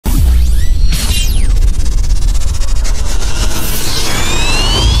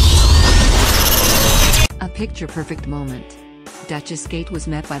picture-perfect moment. Duchess Kate was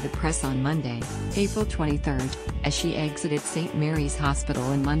met by the press on Monday, April 23, as she exited St Mary's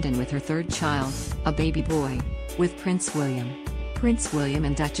Hospital in London with her third child, a baby boy, with Prince William. Prince William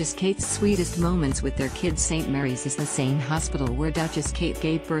and Duchess Kate's sweetest moments with their kids. St Mary's is the same hospital where Duchess Kate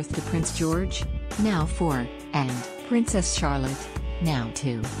gave birth to Prince George, now 4, and Princess Charlotte, now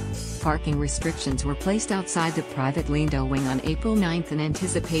 2. Parking restrictions were placed outside the private Lindo wing on April 9 in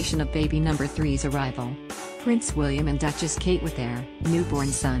anticipation of baby number 3's arrival. Prince William and Duchess Kate with their newborn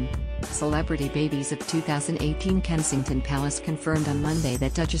son. Celebrity babies of 2018. Kensington Palace confirmed on Monday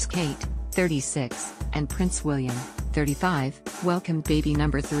that Duchess Kate, 36, and Prince William, 35, welcomed baby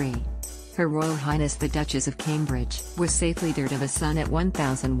number 3. Her Royal Highness the Duchess of Cambridge was safely delivered of a son at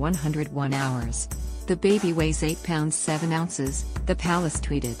 1,101 hours. The baby weighs 8 pounds 7 ounces, the palace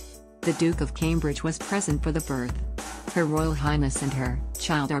tweeted. The Duke of Cambridge was present for the birth. Her Royal Highness and her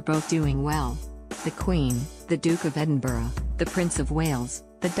child are both doing well. The Queen, the Duke of Edinburgh, the Prince of Wales,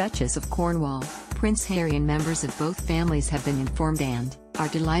 the Duchess of Cornwall, Prince Harry and members of both families have been informed and are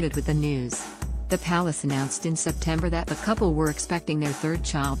delighted with the news. The palace announced in September that the couple were expecting their third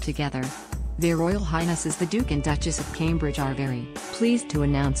child together. Their Royal Highnesses the Duke and Duchess of Cambridge are very pleased to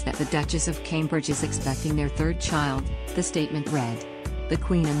announce that the Duchess of Cambridge is expecting their third child, the statement read. The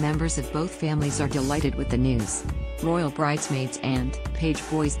Queen and members of both families are delighted with the news. Royal bridesmaids and page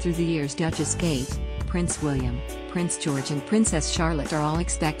boys through the years. Duchess Kate, Prince William, Prince George and Princess Charlotte are all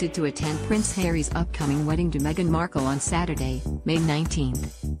expected to attend Prince Harry's upcoming wedding to Meghan Markle on Saturday, May 19.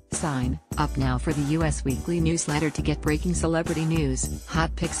 Sign up now for the US Weekly newsletter to get breaking celebrity news,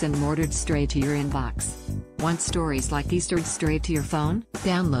 hot pics and more straight to your inbox. Want stories like these straight to your phone?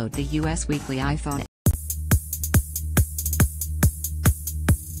 Download the US Weekly iPhone